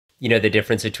the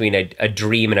difference between a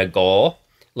dream and a goal.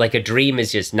 Like a dream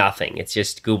is just nothing. It's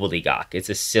just gobbledygook. It's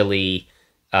a silly,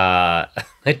 a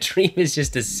dream is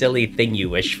just a silly thing you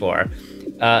wish for.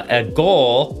 A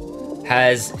goal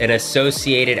has an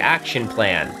associated action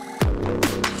plan.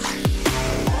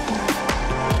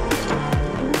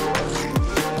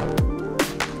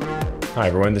 Hi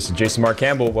everyone, this is Jason Marc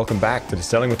Campbell. Welcome back to the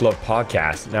Selling with Love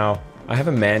podcast. Now, I have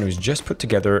a man who's just put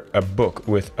together a book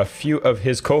with a few of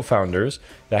his co-founders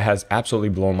that has absolutely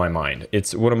blown my mind.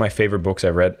 It's one of my favorite books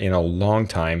I've read in a long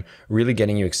time, really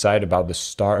getting you excited about the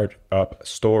startup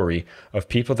story of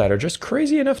people that are just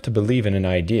crazy enough to believe in an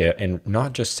idea and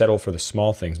not just settle for the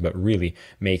small things, but really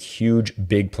make huge,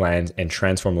 big plans and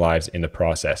transform lives in the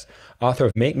process. Author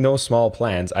of Make No Small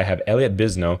Plans, I have Elliott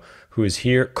Bisnow, who is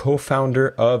here, co-founder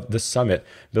of The Summit,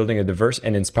 building a diverse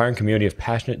and inspiring community of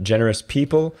passionate, generous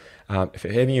people. If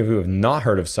any of you have not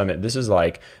heard of Summit, this is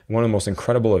like one of the most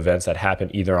incredible events that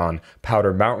happened either on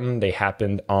Powder Mountain. They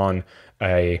happened on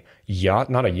a yacht,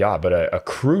 not a yacht, but a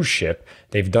cruise ship.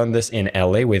 They've done this in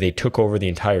LA where they took over the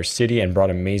entire city and brought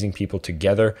amazing people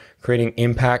together, creating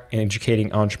impact and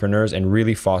educating entrepreneurs and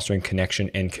really fostering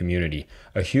connection and community.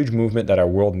 A huge movement that our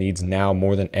world needs now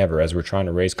more than ever as we're trying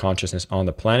to raise consciousness on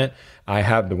the planet. I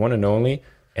have the one and only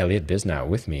Elliott Bisnow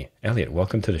with me. Elliott,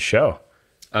 welcome to the show.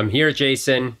 I'm here,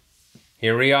 Jason.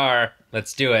 Here we are.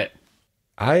 Let's do it.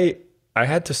 I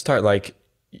had to start like,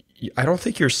 I don't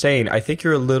think you're sane. I think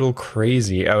you're a little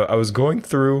crazy. I was going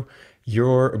through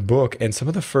your book and some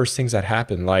of the first things that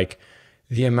happened, like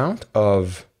the amount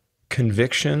of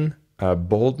conviction,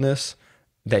 boldness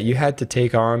that you had to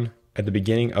take on at the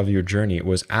beginning of your journey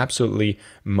was absolutely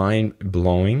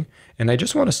mind-blowing. And I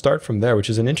just want to start from there, which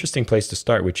is an interesting place to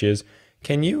start, which is,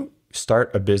 can you start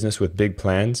a business with big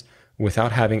plans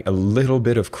without having a little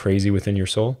bit of crazy within your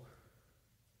soul?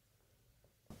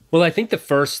 Well, I think the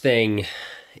first thing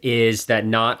is that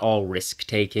not all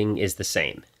risk-taking is the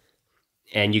same.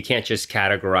 And you can't just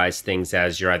categorize things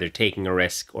as you're either taking a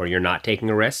risk or you're not taking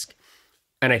a risk.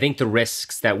 And I think the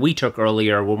risks that we took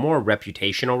earlier were more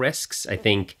reputational risks. I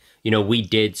think, we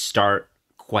did start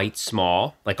quite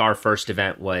small. Like our first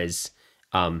event was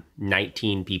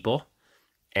 19 people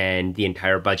and the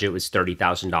entire budget was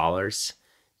 $30,000.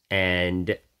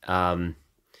 And,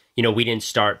 we didn't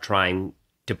start trying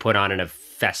to put on a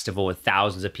festival with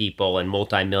thousands of people and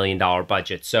multi-million-dollar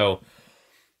budget. So,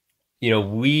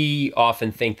 we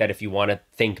often think that if you want to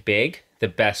think big, the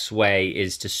best way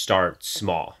is to start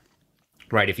small,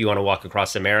 right? If you want to walk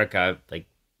across America, like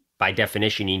by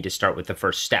definition, you need to start with the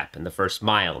first step and the first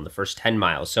mile and the first 10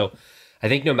 miles. So I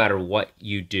think no matter what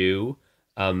you do,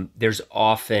 there's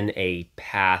often a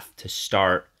path to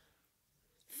start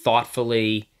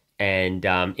thoughtfully and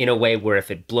in a way where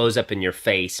if it blows up in your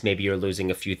face, maybe you're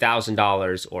losing a few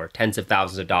 $1,000s or tens of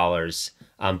thousands of dollars,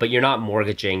 but you're not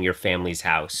mortgaging your family's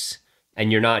house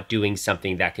and you're not doing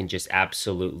something that can just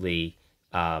absolutely,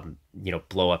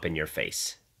 blow up in your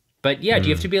face. But yeah, do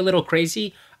you have to be a little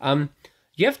crazy?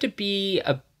 You have to be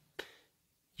a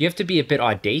bit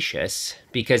audacious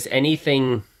because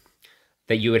anything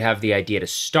that you would have the idea to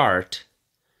start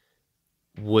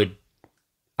would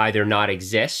either not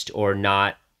exist or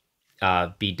not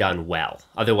be done well.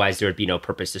 Otherwise, there would be no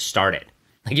purpose to start it.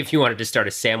 Like if you wanted to start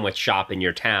a sandwich shop in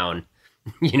your town,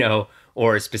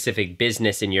 or a specific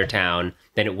business in your town,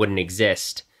 then it wouldn't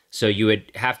exist. So you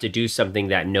would have to do something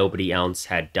that nobody else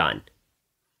had done.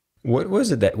 What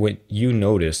was it that when you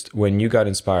noticed, when you got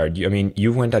inspired?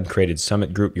 You went and created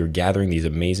Summit Group. You're gathering these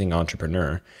amazing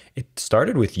entrepreneurs. It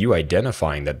started with you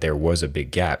identifying that there was a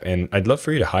big gap. And I'd love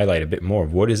for you to highlight a bit more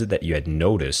of what is it that you had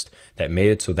noticed that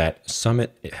made it so that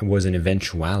Summit was an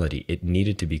eventuality. It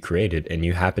needed to be created, and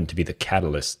you happened to be the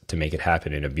catalyst to make it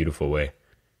happen in a beautiful way.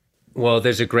 Well,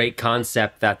 there's a great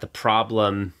concept that the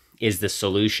problem is the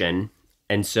solution.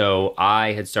 And so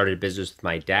I had started a business with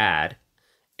my dad,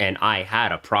 and I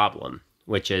had a problem,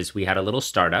 which is we had a little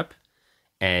startup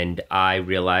and I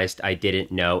realized I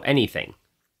didn't know anything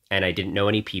and I didn't know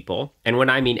any people. And when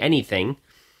I mean anything,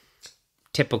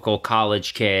 typical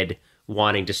college kid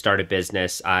wanting to start a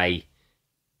business, I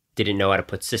didn't know how to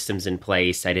put systems in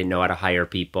place. I didn't know how to hire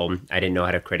people. I didn't know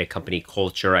how to create a company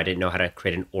culture. I didn't know how to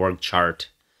create an org chart.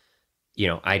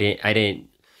 I didn't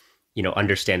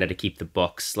understand how to keep the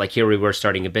books. Like here we were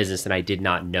starting a business and I did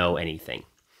not know anything.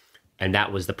 And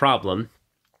that was the problem.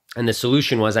 And the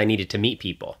solution was I needed to meet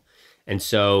people. And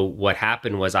so what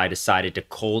happened was I decided to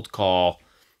cold call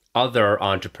other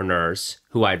entrepreneurs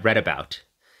who I'd read about.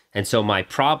 And so my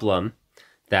problem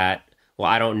that,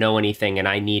 I don't know anything and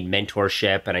I need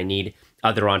mentorship and I need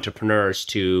other entrepreneurs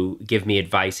to give me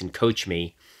advice and coach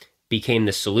me became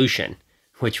the solution,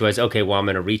 which was, okay, well, I'm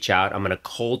going to reach out. I'm going to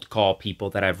cold call people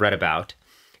that I've read about.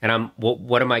 And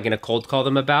what am I going to cold call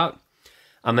them about?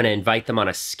 I'm going to invite them on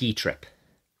a ski trip.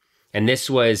 And this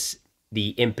was the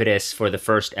impetus for the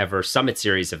first ever Summit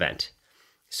Series event.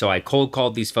 So I cold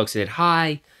called these folks and said,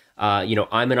 hi,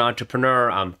 I'm an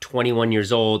entrepreneur. I'm 21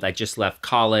 years old. I just left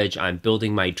college. I'm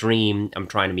building my dream. I'm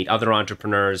trying to meet other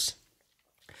entrepreneurs.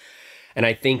 And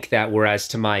I think that whereas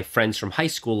to my friends from high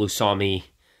school who saw me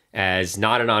as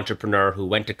not an entrepreneur, who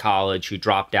went to college, who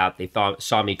dropped out, they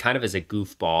saw me kind of as a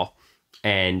goofball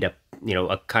and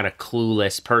a kind of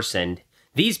clueless person.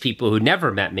 These people who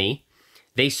never met me,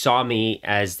 they saw me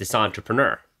as this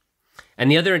entrepreneur.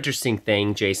 And the other interesting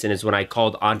thing, Jason, is when I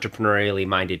called entrepreneurially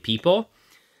minded people,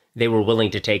 they were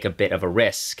willing to take a bit of a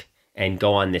risk and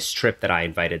go on this trip that I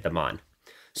invited them on.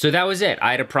 So that was it.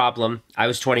 I had a problem. I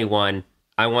was 21.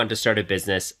 I wanted to start a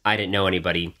business. I didn't know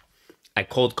anybody. I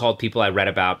cold called people I read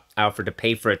about. I offered to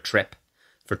pay for a trip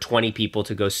for 20 people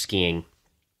to go skiing.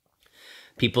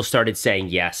 People started saying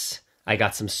yes. I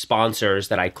got some sponsors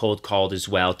that I cold called as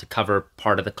well to cover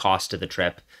part of the cost of the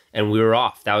trip. And we were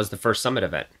off. That was the first Summit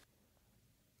event.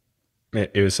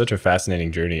 It was such a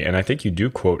fascinating journey. And I think you do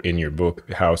quote in your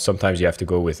book how sometimes you have to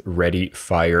go with ready,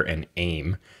 fire, and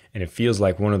aim. And it feels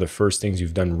like one of the first things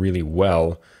you've done really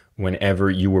well whenever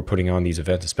you were putting on these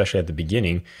events, especially at the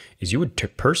beginning, is you would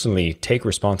personally take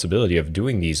responsibility of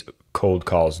doing these cold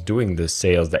calls, doing the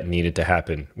sales that needed to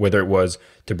happen, whether it was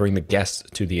to bring the guests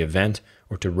to the event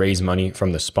or to raise money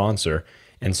from the sponsor.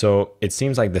 And so it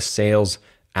seems like the sales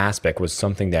aspect was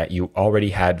something that you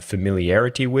already had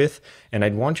familiarity with. And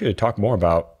I'd want you to talk more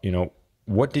about,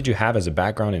 what did you have as a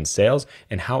background in sales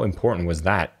and how important was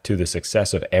that to the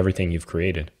success of everything you've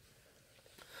created?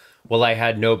 Well, I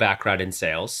had no background in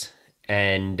sales,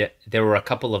 and there were a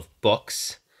couple of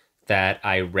books that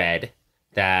I read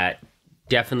that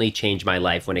definitely changed my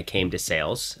life when it came to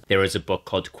sales. There was a book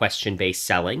called Question-Based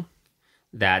Selling,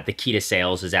 that the key to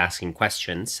sales is asking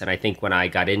questions. And I think when I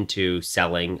got into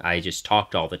selling, I just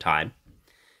talked all the time.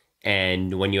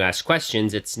 And when you ask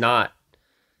questions, it's not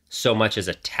so much as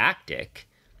a tactic.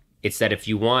 It's that if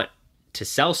you want to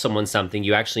sell someone something,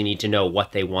 you actually need to know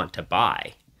what they want to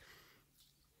buy.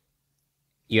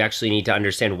 You actually need to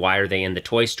understand, why are they in the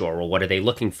toy store? Well, what are they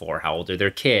looking for? How old are their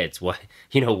kids?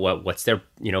 What's their,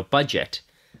 budget?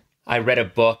 I read a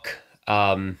book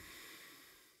called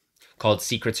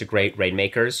Secrets of Great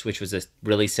Rainmakers, which was a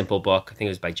really simple book. I think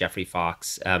it was by Jeffrey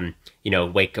Fox. What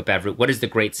does the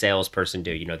great salesperson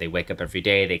do? They wake up every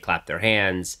day, they clap their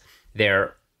hands.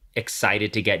 They're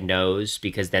excited to get no's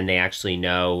because then they actually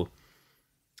know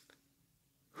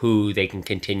who they can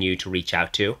continue to reach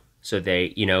out to. So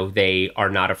they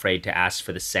are not afraid to ask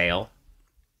for the sale.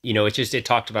 It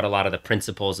talked about a lot of the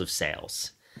principles of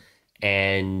sales.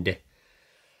 And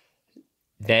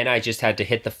then I just had to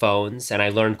hit the phones, and I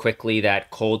learned quickly that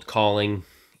cold calling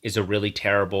is a really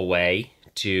terrible way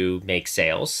to make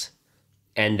sales,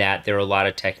 and that there are a lot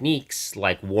of techniques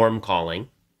like warm calling,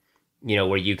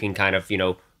 where you can kind of,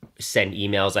 send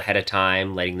emails ahead of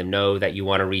time, letting them know that you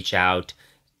want to reach out,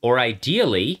 or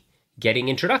ideally getting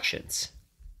introductions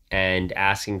and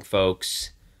asking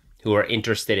folks who are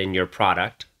interested in your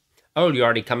product, oh, you're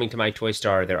already coming to my toy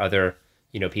store. Are there other,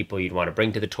 people you'd want to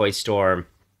bring to the toy store?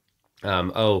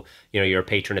 You're a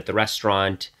patron at the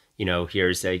restaurant.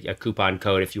 Here's a coupon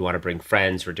code if you want to bring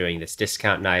friends. We're doing this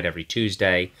discount night every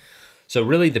Tuesday. So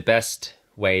really the best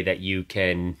way that you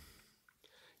can,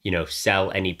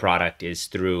 sell any product is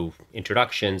through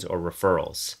introductions or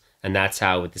referrals. And that's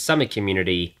how with the Summit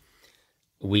community,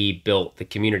 we built the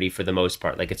community for the most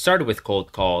part. Like, it started with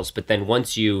cold calls, but then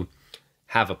once you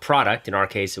have a product, in our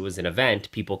case, it was an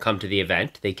event, people come to the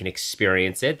event, they can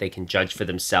experience it, they can judge for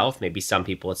themselves. Maybe some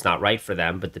people it's not right for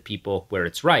them, but the people where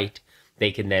it's right,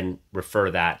 they can then refer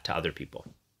that to other people.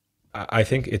 I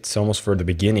think it's almost for the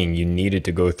beginning, you needed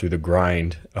to go through the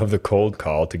grind of the cold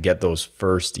call to get those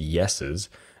first yeses.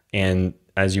 And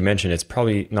as you mentioned, it's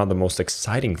probably not the most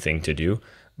exciting thing to do,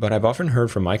 but I've often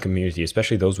heard from my community,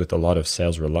 especially those with a lot of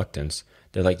sales reluctance,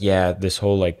 they're like, yeah, this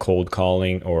whole like cold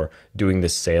calling or doing the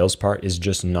sales part is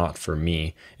just not for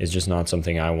me. It's just not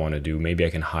something I want to do. Maybe I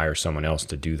can hire someone else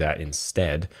to do that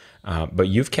instead. But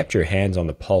you've kept your hands on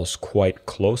the pulse quite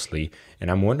closely. And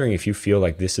I'm wondering if you feel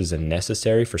like this is a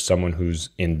necessary for someone who's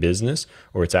in business,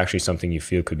 or it's actually something you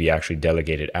feel could be actually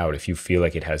delegated out if you feel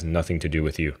like it has nothing to do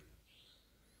with you.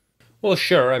 Well,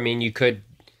 sure. I mean, you could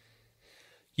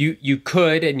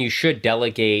and you should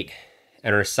delegate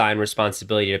and assign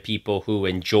responsibility to people who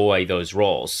enjoy those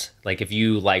roles. Like, if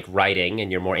you like writing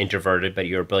and you're more introverted, but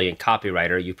you're a brilliant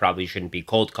copywriter, you probably shouldn't be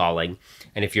cold calling.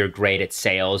 And if you're great at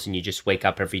sales and you just wake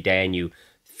up every day and you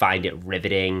find it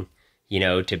riveting,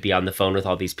 to be on the phone with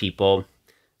all these people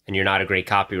and you're not a great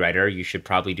copywriter, you should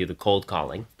probably do the cold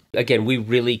calling. Again, we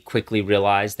really quickly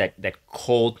realized that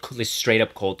straight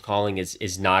up cold calling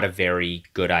is not a very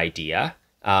good idea.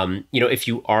 If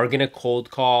you are going to cold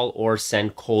call or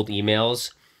send cold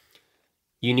emails,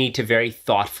 you need to very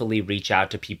thoughtfully reach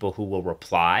out to people who will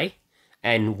reply.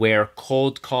 And where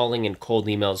cold calling and cold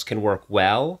emails can work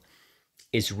well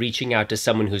is reaching out to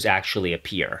someone who's actually a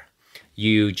peer.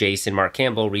 You, Jason, Marc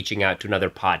Campbell, reaching out to another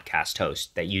podcast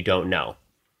host that you don't know.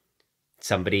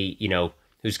 Somebody,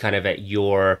 who's kind of at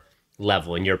your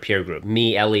level in your peer group.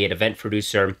 Me, Elliot, event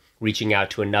producer, reaching out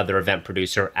to another event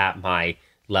producer at my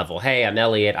level. Hey, I'm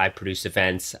Elliot. I produce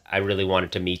events. I really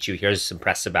wanted to meet you. Here's some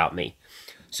press about me.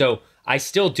 So I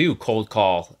still do cold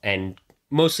call and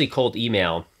mostly cold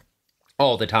email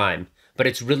all the time, but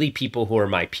it's really people who are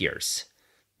my peers.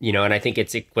 And I think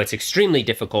what's extremely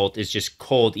difficult is just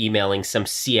cold emailing some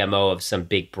CMO of some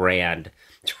big brand,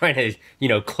 trying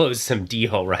to, close some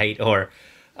deal, right? Or,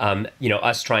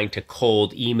 us trying to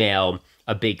cold email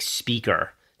a big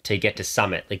speaker to get to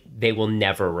summit. Like, they will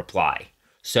never reply.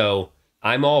 So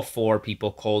I'm all for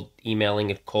people cold emailing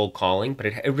and cold calling, but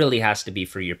it really has to be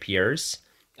for your peers.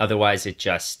 Otherwise, it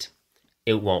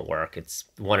won't work. It's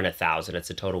 1 in 1,000. It's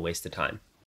a total waste of time.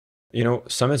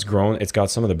 Summit's grown. It's got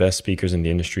some of the best speakers in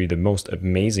the industry, the most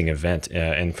amazing event.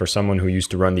 And for someone who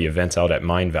used to run the events out at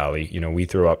Mind Valley, we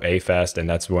throw up A-Fest, and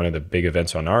that's one of the big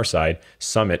events on our side.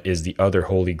 Summit is the other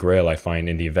holy grail I find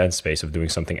in the event space of doing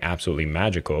something absolutely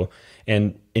magical.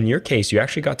 And in your case, you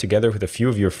actually got together with a few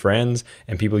of your friends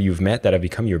and people you've met that have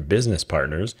become your business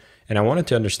partners. And I wanted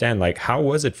to understand, how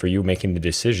was it for you making the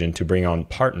decision to bring on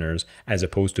partners as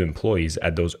opposed to employees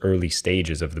at those early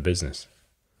stages of the business?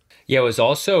 Yeah, it was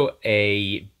also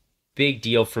a big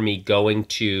deal for me going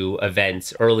to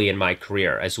events early in my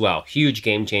career as well. Huge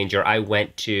game changer. I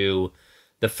went to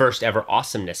the first ever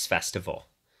Awesomeness Festival.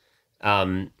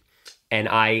 And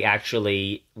I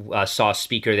actually saw a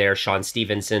speaker there, Sean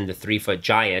Stevenson, the 3-foot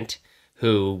giant,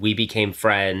 who we became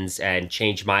friends and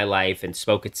changed my life and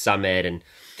spoke at Summit. And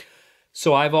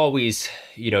so I've always,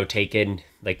 taken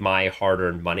my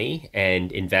hard-earned money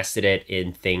and invested it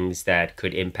in things that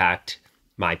could impact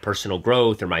my personal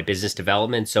growth or my business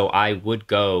development. So I would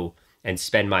go and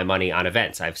spend my money on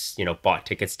events. I've, bought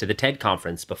tickets to the TED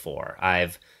conference before.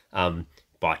 I've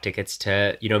bought tickets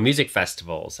to, music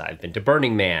festivals. I've been to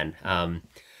Burning Man.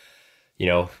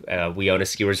 We own a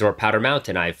ski resort, Powder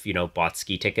Mountain. I've, bought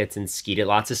ski tickets and skied at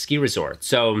lots of ski resorts.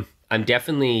 So I'm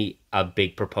definitely a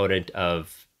big proponent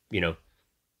of,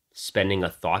 spending a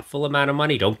thoughtful amount of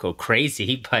money. Don't go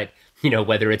crazy, but,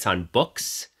 whether it's on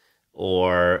books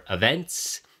or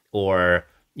events or,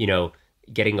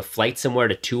 getting a flight somewhere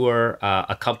to tour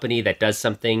a company that does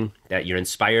something that you're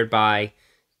inspired by.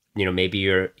 Maybe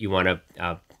you want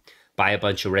to buy a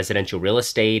bunch of residential real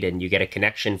estate and you get a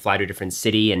connection, fly to a different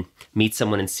city and meet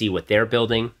someone and see what they're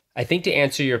building. I think to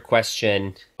answer your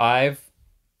question, I've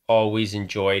always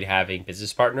enjoyed having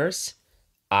business partners.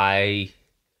 I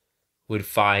would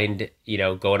find,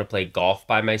 going to play golf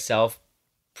by myself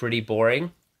pretty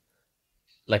boring.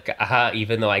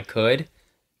 Even though I could,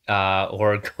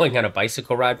 or going on a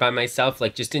bicycle ride by myself,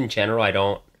 just in general, I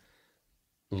don't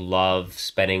love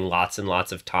spending lots and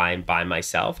lots of time by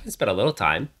myself. I spend a little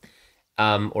time,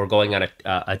 or going on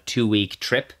a 2-week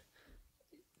trip.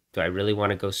 Do I really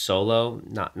want to go solo?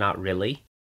 Not really.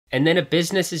 And then a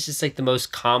business is just the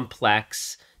most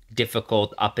complex,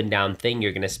 difficult, up and down thing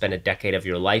you're going to spend a decade of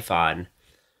your life on.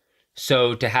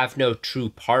 So to have no true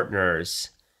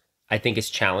partners, I think is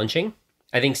challenging.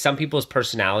 I think some people's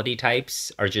personality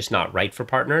types are just not right for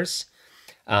partners.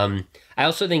 I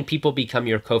also think people become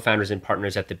your co-founders and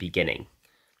partners at the beginning.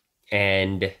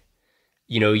 And,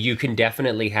 you can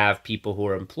definitely have people who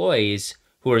are employees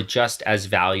who are just as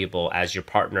valuable as your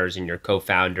partners and your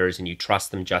co-founders, and you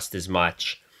trust them just as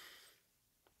much.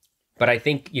 But I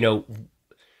think,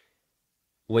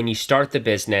 when you start the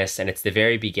business and it's the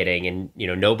very beginning and,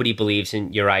 nobody believes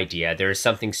in your idea, there is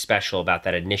something special about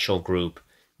that initial group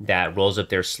that rolls up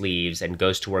their sleeves and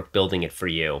goes to work building it for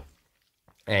you.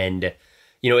 And,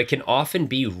 it can often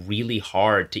be really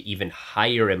hard to even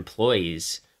hire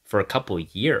employees for a couple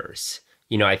of years.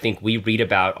 I think we read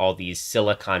about all these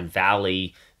Silicon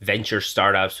Valley venture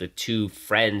startups with 2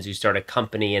 friends who start a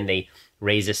company and they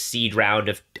raise a seed round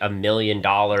of $1 million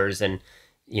and,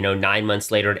 9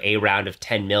 months later, an A round of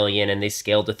 10 million and they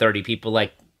scale to 30 people.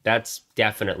 That's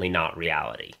definitely not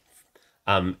reality.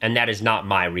 And that is not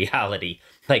my reality.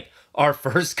 Our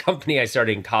first company I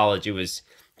started in college, it was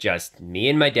just me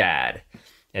and my dad.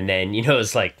 And then,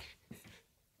 it's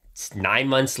 9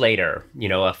 months later,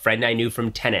 a friend I knew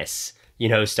from tennis,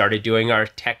 started doing our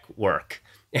tech work.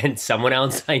 And someone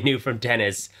else I knew from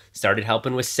tennis started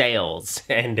helping with sales.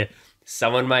 And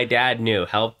someone my dad knew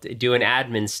helped doing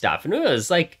admin stuff. And it was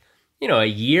like, a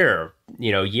year,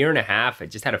 year and a half. I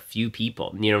just had a few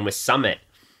people, and with Summit,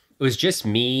 it was just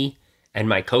me and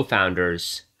my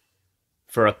co-founders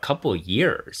for a couple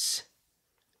years.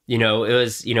 It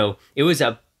was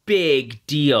a big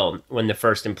deal when the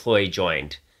first employee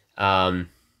joined. And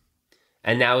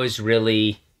that was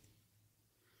really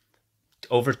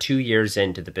over 2 years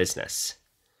into the business,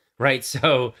 right?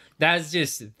 So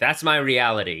that's my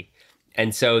reality.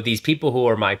 And so these people who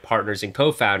are my partners and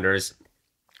co-founders,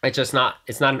 it's not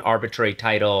an arbitrary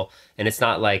title, and it's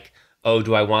not like, oh,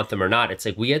 do I want them or not? It's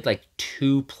like we had like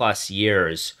 2+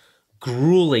 years,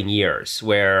 grueling years,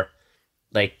 where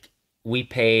like we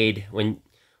paid when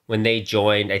they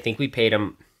joined, I think we paid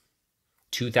them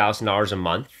 $2,000 a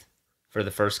month for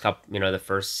the first the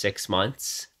first 6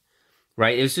 months,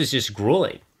 right? It was just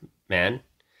grueling, man.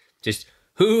 Just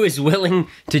who is willing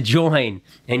to join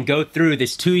and go through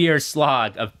this 2-year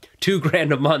slog of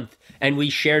 $2,000 a month? And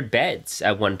we shared beds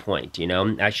at one point.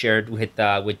 I shared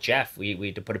with Jeff. We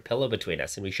had to put a pillow between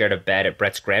us, and we shared a bed at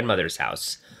Brett's grandmother's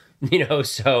house.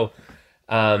 So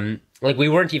like we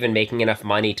weren't even making enough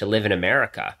money to live in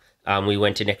America. We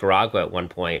went to Nicaragua at one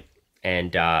point,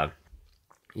 and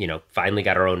finally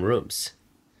got our own rooms.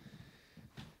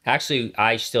 Actually,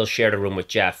 I still shared a room with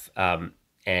Jeff, but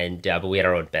we had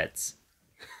our own beds.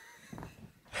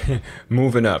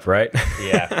 Moving up, right?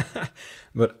 Yeah.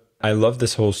 But I love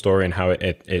this whole story and how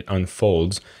it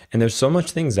unfolds. And there's so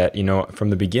much things that, from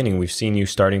the beginning, we've seen you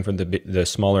starting from the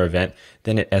smaller event,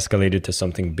 then it escalated to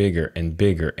something bigger and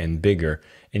bigger and bigger.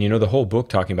 And, the whole book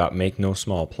talking about make no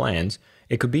small plans,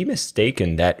 it could be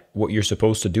mistaken that what you're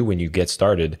supposed to do when you get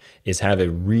started is have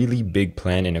a really big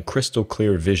plan and a crystal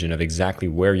clear vision of exactly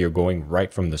where you're going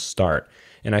right from the start.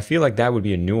 And I feel like that would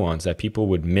be a nuance that people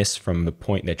would miss from the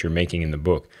point that you're making in the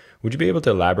book. Would you be able to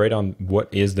elaborate on what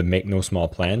is the make no small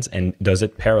plans, and does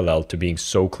it parallel to being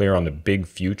so clear on the big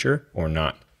future or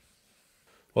not?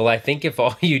 Well, I think if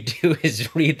all you do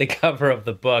is read the cover of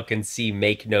the book and see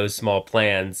make no small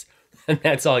plans, and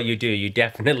that's all you do, you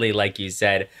definitely, like you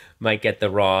said, might get the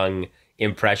wrong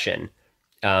impression.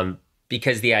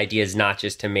 Because the idea is not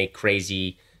just to make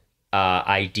crazy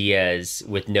ideas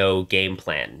with no game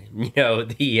plan.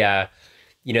 The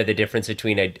difference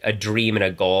between a dream and a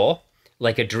goal.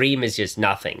 Like a dream is just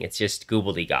nothing. It's just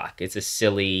gobbledygook. It's a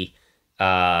silly,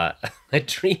 a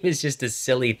dream is just a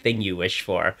silly thing you wish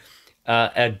for.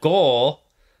 A goal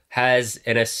has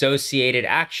an associated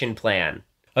action plan.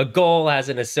 A goal has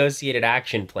an associated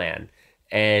action plan.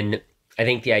 And I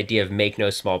think the idea of make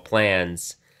no small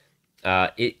plans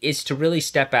is to really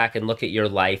step back and look at your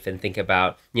life and think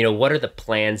about, what are the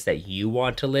plans that you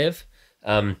want to live?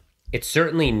 It's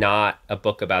certainly not a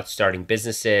book about starting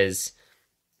businesses.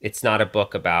 It's not a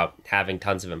book about having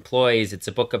tons of employees. It's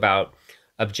a book about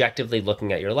objectively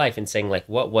looking at your life and saying, like,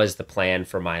 what was the plan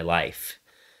for my life?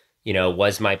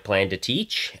 Was my plan to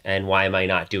teach? And why am I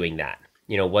not doing that?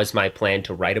 Was my plan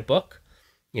to write a book?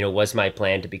 Was my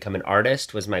plan to become an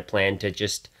artist? Was my plan to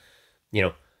just,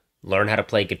 learn how to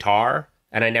play guitar?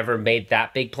 And I never made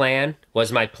that big plan.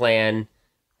 Was my plan,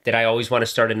 did I always want to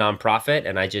start a nonprofit?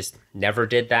 And I just never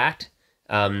did that.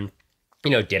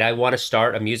 Did I want to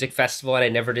start a music festival and I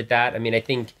never did that? I mean, I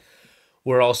think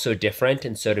we're all so different.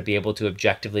 And so to be able to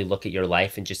objectively look at your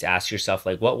life and just ask yourself,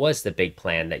 like, what was the big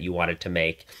plan that you wanted to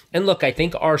make? And look, I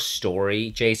think our story,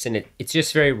 Jason, it's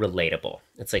just very relatable.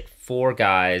 It's like 4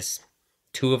 guys,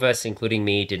 2 of us, including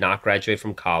me, did not graduate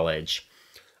from college.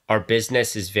 Our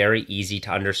business is very easy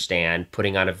to understand,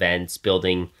 putting on events,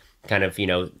 building kind of,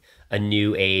 a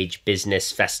new age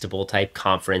business festival type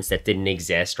conference that didn't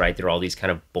exist, right? There were all these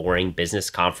kind of boring business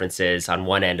conferences on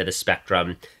one end of the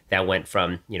spectrum that went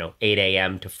from, 8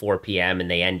 a.m. to 4 p.m.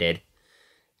 and they ended.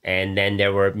 And then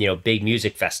there were, big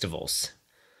music festivals,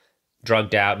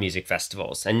 drugged out music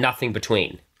festivals, and nothing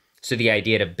between. So the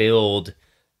idea to build,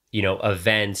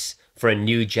 events for a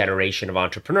new generation of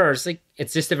entrepreneurs, like,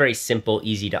 it's just a very simple,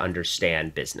 easy to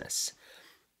understand business.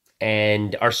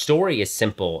 And our story is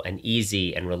simple and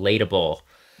easy and relatable.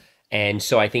 And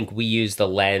so I think we use the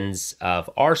lens of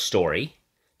our story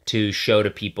to show to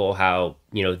people how,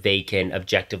 they can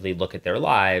objectively look at their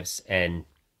lives and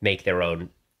make their own,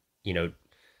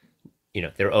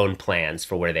 their own plans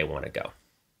for where they want to go.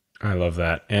 I love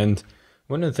that. And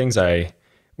one of the things I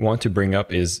want to bring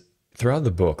up is throughout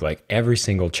the book, like every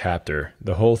single chapter,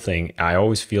 the whole thing, I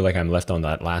always feel like I'm left on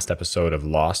that last episode of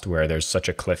Lost where there's such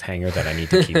a cliffhanger that I need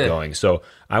to keep going. So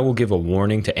I will give a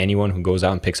warning to anyone who goes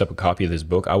out and picks up a copy of this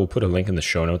book. I will put a link in the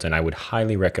show notes, and I would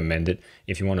highly recommend it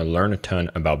if you want to learn a ton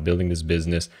about building this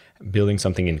business, building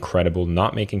something incredible,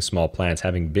 not making small plans,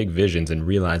 having big visions, and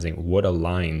realizing what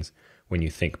aligns when you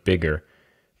think bigger.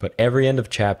 But every end of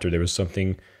chapter, there was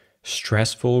something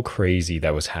stressful, crazy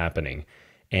that was happening.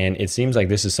 And it seems like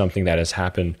this is something that has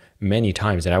happened many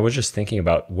times. And I was just thinking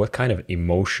about what kind of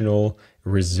emotional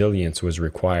resilience was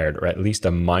required, or at least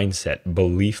a mindset,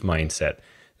 belief mindset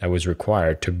that was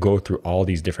required to go through all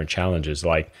these different challenges,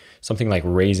 like something like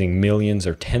raising millions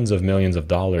or tens of millions of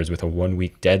dollars with a 1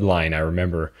 week deadline. I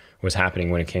remember was happening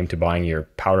when it came to buying your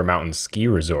Powder Mountain ski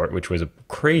resort, which was a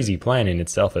crazy plan in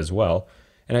itself as well.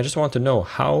 And I just want to know,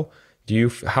 how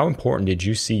important did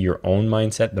you see your own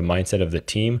mindset, the mindset of the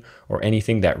team, or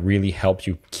anything that really helped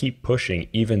you keep pushing,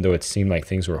 even though it seemed like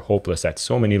things were hopeless at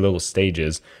so many little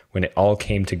stages, when it all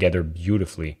came together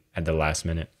beautifully at the last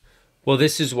minute? Well,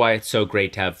 this is why it's so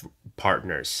great to have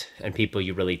partners and people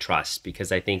you really trust,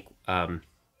 because I think,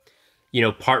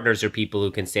 partners are people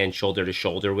who can stand shoulder to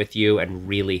shoulder with you and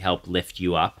really help lift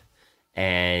you up.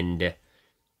 And,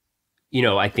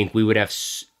 I think we would have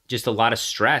just a lot of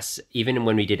stress, even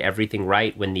when we did everything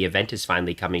right, when the event is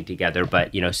finally coming together.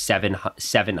 But,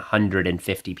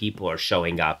 750 people are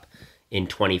showing up in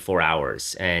 24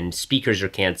 hours, and speakers are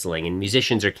canceling, and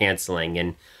musicians are canceling,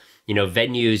 and,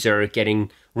 venues are getting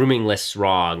rooming lists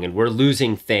wrong, and we're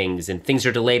losing things, and things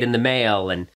are delayed in the mail.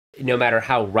 And no matter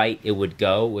how right it would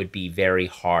go, it would be very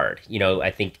hard.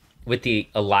 I think with a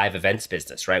live events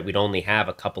business, right, we'd only have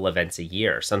a couple events a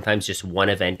year, sometimes just one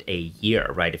event a year,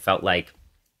 right? It felt like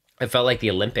the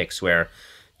Olympics, where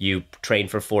you train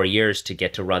for 4 years to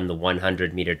get to run the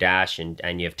 100-meter dash, and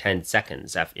you have 10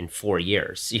 seconds in 4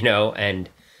 years, and,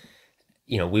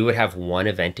 we would have one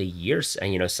event a year,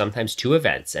 and, sometimes two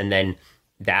events. And then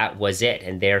that was it.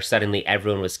 And there suddenly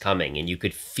everyone was coming, and you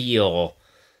could feel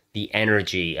the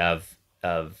energy of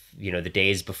the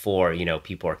days before.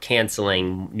 People are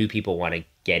canceling, new people want to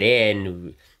get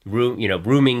in,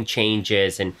 rooming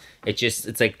changes, and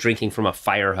it's like drinking from a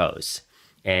fire hose.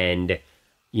 And,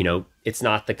 it's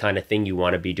not the kind of thing you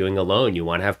want to be doing alone. You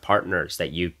want to have partners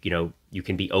that you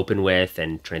can be open with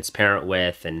and transparent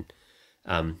with, and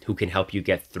who can help you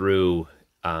get through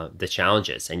the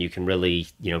challenges. And you can really,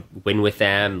 win with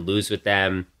them, lose with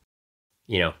them,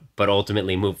 but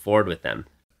ultimately move forward with them.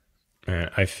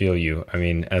 I feel you. I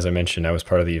mean, as I mentioned, I was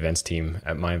part of the events team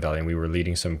at Mindvalley, and we were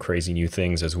leading some crazy new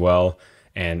things as well.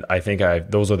 And I think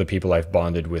those are the people I've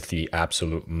bonded with the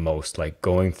absolute most. Like,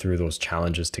 going through those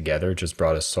challenges together just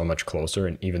brought us so much closer.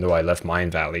 And even though I left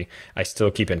Mindvalley, I still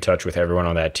keep in touch with everyone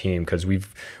on that team, because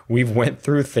we've went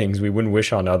through things we wouldn't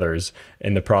wish on others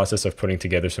in the process of putting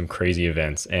together some crazy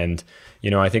events. And,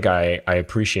 I think I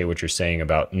appreciate what you're saying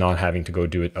about not having to go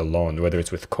do it alone, whether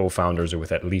it's with co-founders or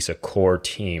with at least a core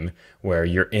team where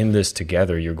you're in this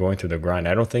together, you're going through the grind.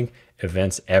 I don't think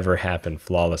events ever happen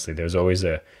flawlessly. There's always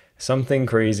something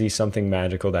crazy, something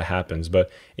magical that happens, but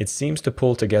it seems to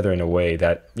pull together in a way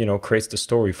that, creates the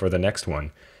story for the next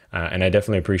one. And I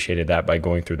definitely appreciated that by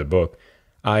going through the book.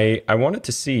 I wanted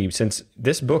to see, since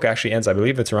this book actually ends, I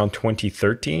believe it's around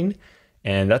 2013,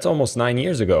 and that's almost 9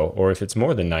 years ago, or if it's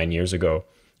more than 9 years ago.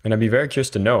 And I'd be very curious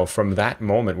to know, from that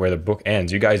moment where the book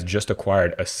ends, you guys just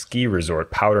acquired a ski resort,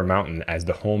 Powder Mountain, as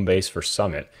the home base for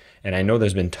Summit. And I know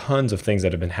there's been tons of things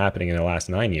that have been happening in the last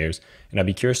 9 years. And I'd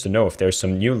be curious to know if there's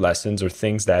some new lessons or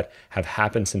things that have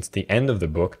happened since the end of the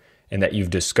book, and that you've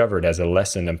discovered as a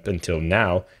lesson up until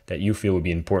now that you feel would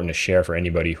be important to share for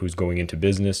anybody who's going into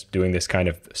business, doing this kind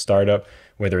of startup,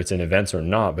 whether it's in events or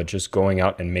not, but just going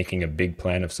out and making a big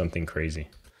plan of something crazy.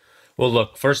 Well,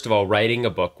 look, first of all, writing a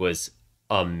book was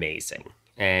amazing.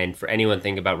 And for anyone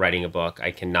thinking about writing a book,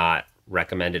 I cannot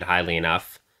recommend it highly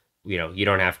enough. You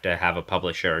don't have to have a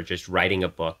publisher. Just writing a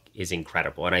book is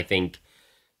incredible. And I think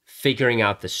figuring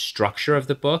out the structure of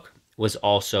the book was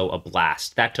also a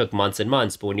blast. That took months and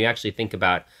months. But when you actually think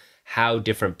about how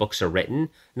different books are written,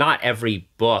 not every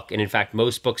book, and in fact,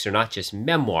 most books are not just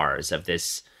memoirs of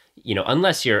this,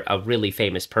 unless you're a really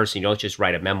famous person, you don't just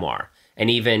write a memoir. And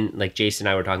even like Jason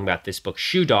and I were talking about this book,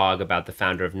 Shoe Dog, about the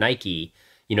founder of Nike.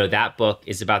 That book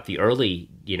is about the early,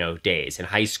 days in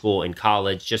high school, in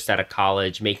college, just out of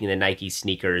college, making the Nike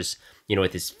sneakers,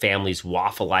 with his family's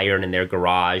waffle iron in their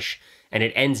garage. And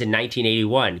it ends in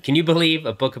 1981. Can you believe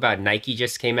a book about Nike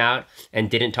just came out and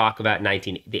didn't talk about the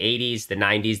 80s, the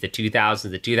 90s, the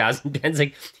 2000s, the 2010s?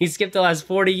 Like, he skipped the last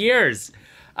 40 years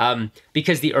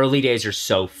because the early days are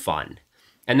so fun.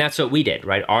 And that's what we did,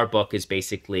 right? Our book is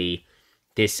basically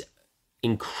this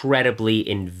incredibly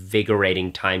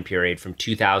invigorating time period from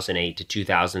 2008 to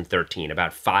 2013,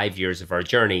 about 5 years of our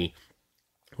journey,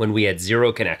 when we had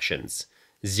zero connections,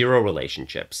 zero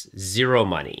relationships, zero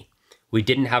money. We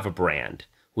didn't have a brand.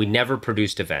 We never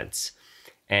produced events.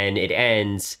 And it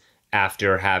ends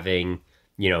after having,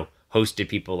 hosted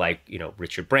people like,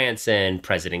 Richard Branson,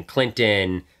 President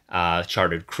Clinton,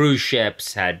 chartered cruise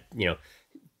ships, had,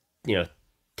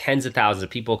 tens of thousands of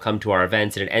people come to our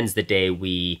events, and it ends the day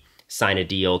we sign a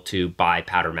deal to buy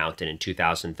Powder Mountain in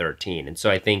 2013. And so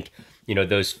I think,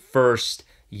 those first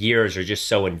years are just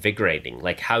so invigorating.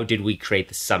 Like, how did we create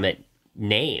the Summit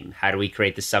name? How do we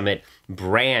create the Summit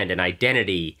brand and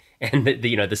identity and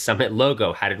the Summit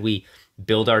logo? How did we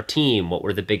build our team? What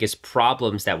were the biggest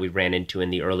problems that we ran into in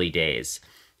the early days?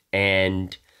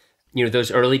 And,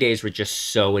 those early days were just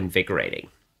so invigorating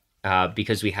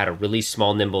because we had a really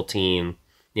small, nimble team.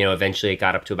 Eventually it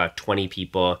got up to about 20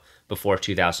 people before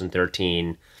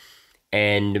 2013.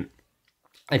 And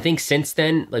I think since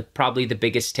then, like, probably the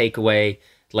biggest takeaway,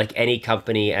 like any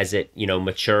company as it,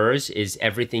 matures, is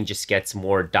everything just gets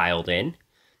more dialed in.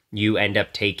 You end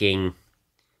up taking,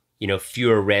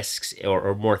 fewer risks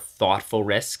or more thoughtful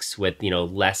risks with,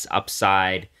 less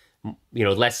upside,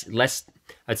 less,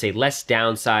 I'd say less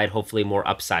downside, hopefully more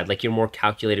upside. Like, you're more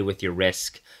calculated with your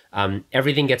risk.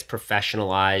 Everything gets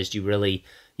professionalized. You really,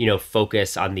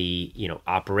 focus on the,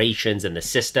 operations and the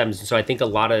systems. And so I think a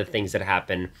lot of the things that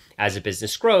happen as a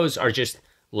business grows are just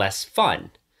less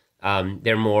fun.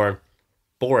 They're more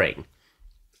boring.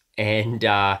 And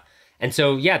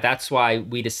so, yeah, that's why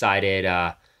we decided,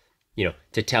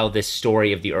 to tell this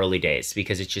story of the early days,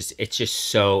 because it's just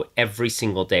so, every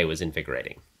single day was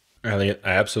invigorating. Elliot,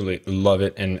 I absolutely love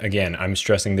it. And again, I'm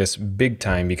stressing this big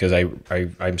time because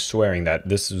I'm swearing that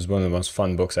this is one of the most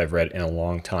fun books I've read in a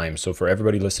long time. So for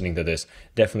everybody listening to this,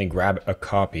 definitely grab a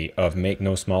copy of Make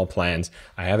No Small Plans.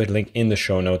 I have a link in the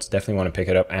show notes. Definitely want to pick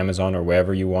it up, Amazon or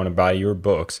wherever you want to buy your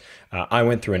books. I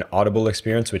went through an Audible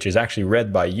experience, which is actually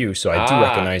read by you. So I do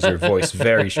recognize your voice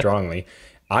very strongly.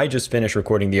 I just finished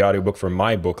recording the audiobook for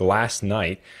my book last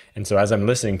night. And so as I'm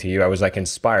listening to you, I was like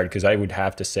inspired, because I would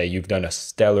have to say you've done a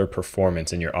stellar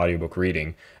performance in your audiobook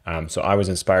reading. So I was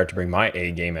inspired to bring my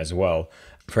A game as well.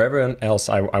 For everyone else,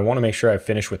 I want to make sure I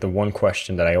finish with the one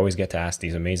question that I always get to ask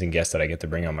these amazing guests that I get to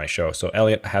bring on my show. So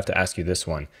Elliot, I have to ask you this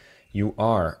one. You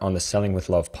are on the Selling with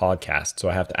Love podcast. So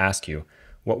I have to ask you,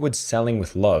 what would selling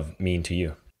with love mean to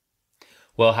you?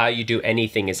 Well, how you do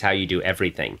anything is how you do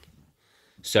everything.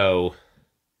 So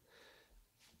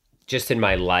just in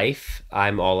my life,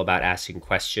 I'm all about asking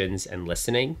questions and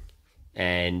listening.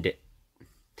 And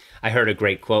I heard a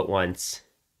great quote once.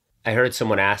 I heard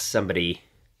someone ask somebody,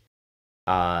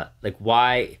 like,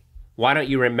 why don't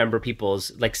you remember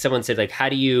people's, like, someone said, like, how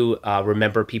do you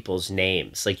remember people's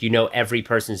names? Like, every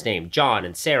person's name, John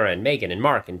and Sarah and Megan and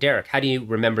Marc and Derek. How do you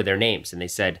remember their names? And they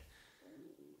said,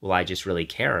 well, I just really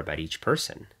care about each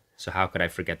person. So how could I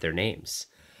forget their names?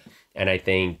 And I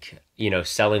think,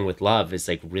 selling with love is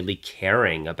like really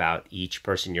caring about each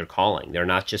person you're calling. They're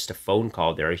not just a phone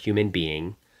call. They're a human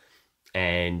being.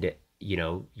 And,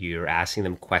 you're asking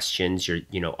them questions. You're,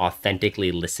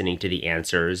 authentically listening to the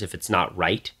answers. If it's not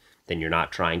right, then you're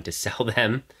not trying to sell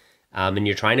them. And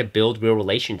you're trying to build real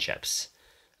relationships.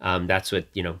 That's what,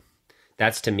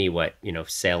 that's to me what,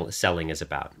 selling is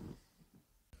about.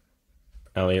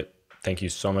 Elliot, thank you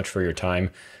so much for your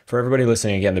time. For everybody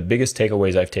listening, again, the biggest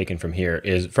takeaways I've taken from here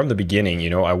is from the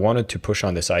beginning, I wanted to push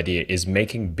on this idea is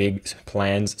making big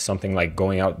plans, something like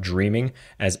going out dreaming.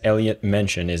 As Elliot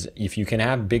mentioned, is if you can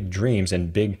have big dreams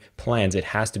and big plans, it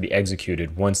has to be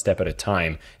executed one step at a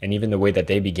time. And even the way that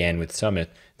they began with Summit,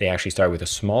 they actually started with a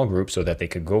small group so that they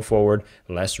could go forward,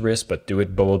 less risk, but do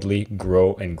it boldly,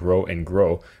 grow and grow and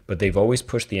grow. But they've always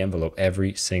pushed the envelope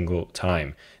every single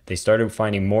time. They started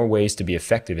finding more ways to be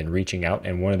effective in reaching out.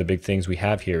 And one of the big things we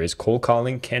have here is cold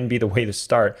calling can be the way to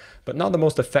start, but not the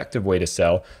most effective way to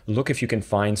sell. Look if you can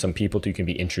find some people you can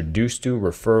be introduced to.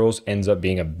 Referrals ends up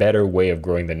being a better way of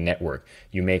growing the network.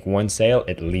 You make one sale,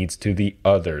 it leads to the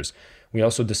others. We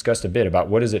also discussed a bit about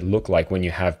what does it look like when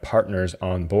you have partners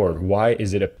on board? Why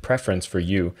is it a preference for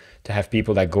you to have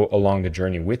people that go along the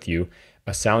journey with you,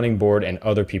 a sounding board and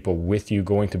other people with you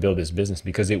going to build this business?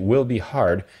 Because it will be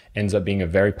hard, ends up being a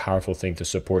very powerful thing to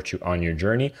support you on your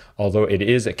journey. Although it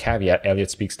is a caveat,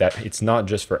 Elliot speaks that it's not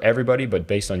just for everybody, but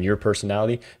based on your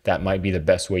personality, that might be the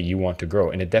best way you want to grow.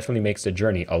 And it definitely makes the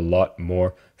journey a lot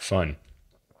more fun.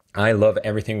 I love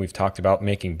everything we've talked about,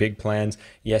 making big plans.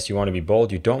 Yes, you want to be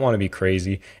bold, you don't want to be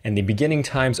crazy, and the beginning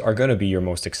times are going to be your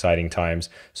most exciting times.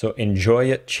 So enjoy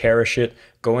it, cherish it,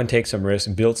 go and take some risks,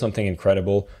 build something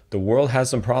incredible. The world has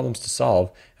some problems to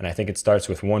solve, and I think it starts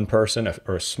with one person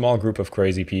or a small group of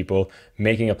crazy people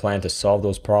making a plan to solve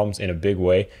those problems in a big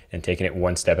way and taking it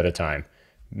one step at a time.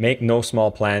 Make no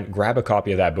small plan. Grab a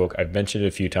copy of that book. I've mentioned it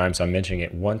a few times. So I'm mentioning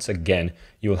it once again.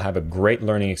 You will have a great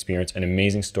learning experience, an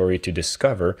amazing story to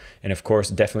discover. And of course,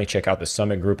 definitely check out the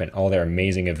Summit group and all their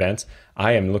amazing events.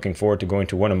 I am looking forward to going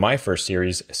to one of my first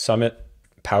series, Summit,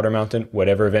 Powder Mountain,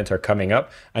 whatever events are coming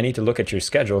up. I need to look at your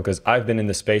schedule because I've been in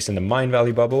the space in the Mind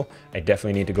Valley bubble. I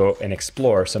definitely need to go and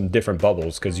explore some different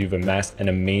bubbles because you've amassed an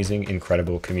amazing,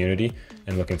 incredible community,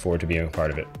 and looking forward to being a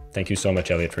part of it. Thank you so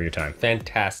much, Elliot, for your time.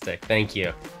 Fantastic. Thank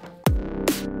you.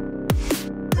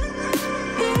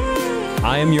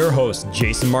 I am your host,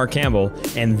 Jason Marc Campbell,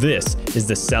 and this is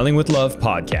the Selling with Love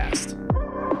podcast.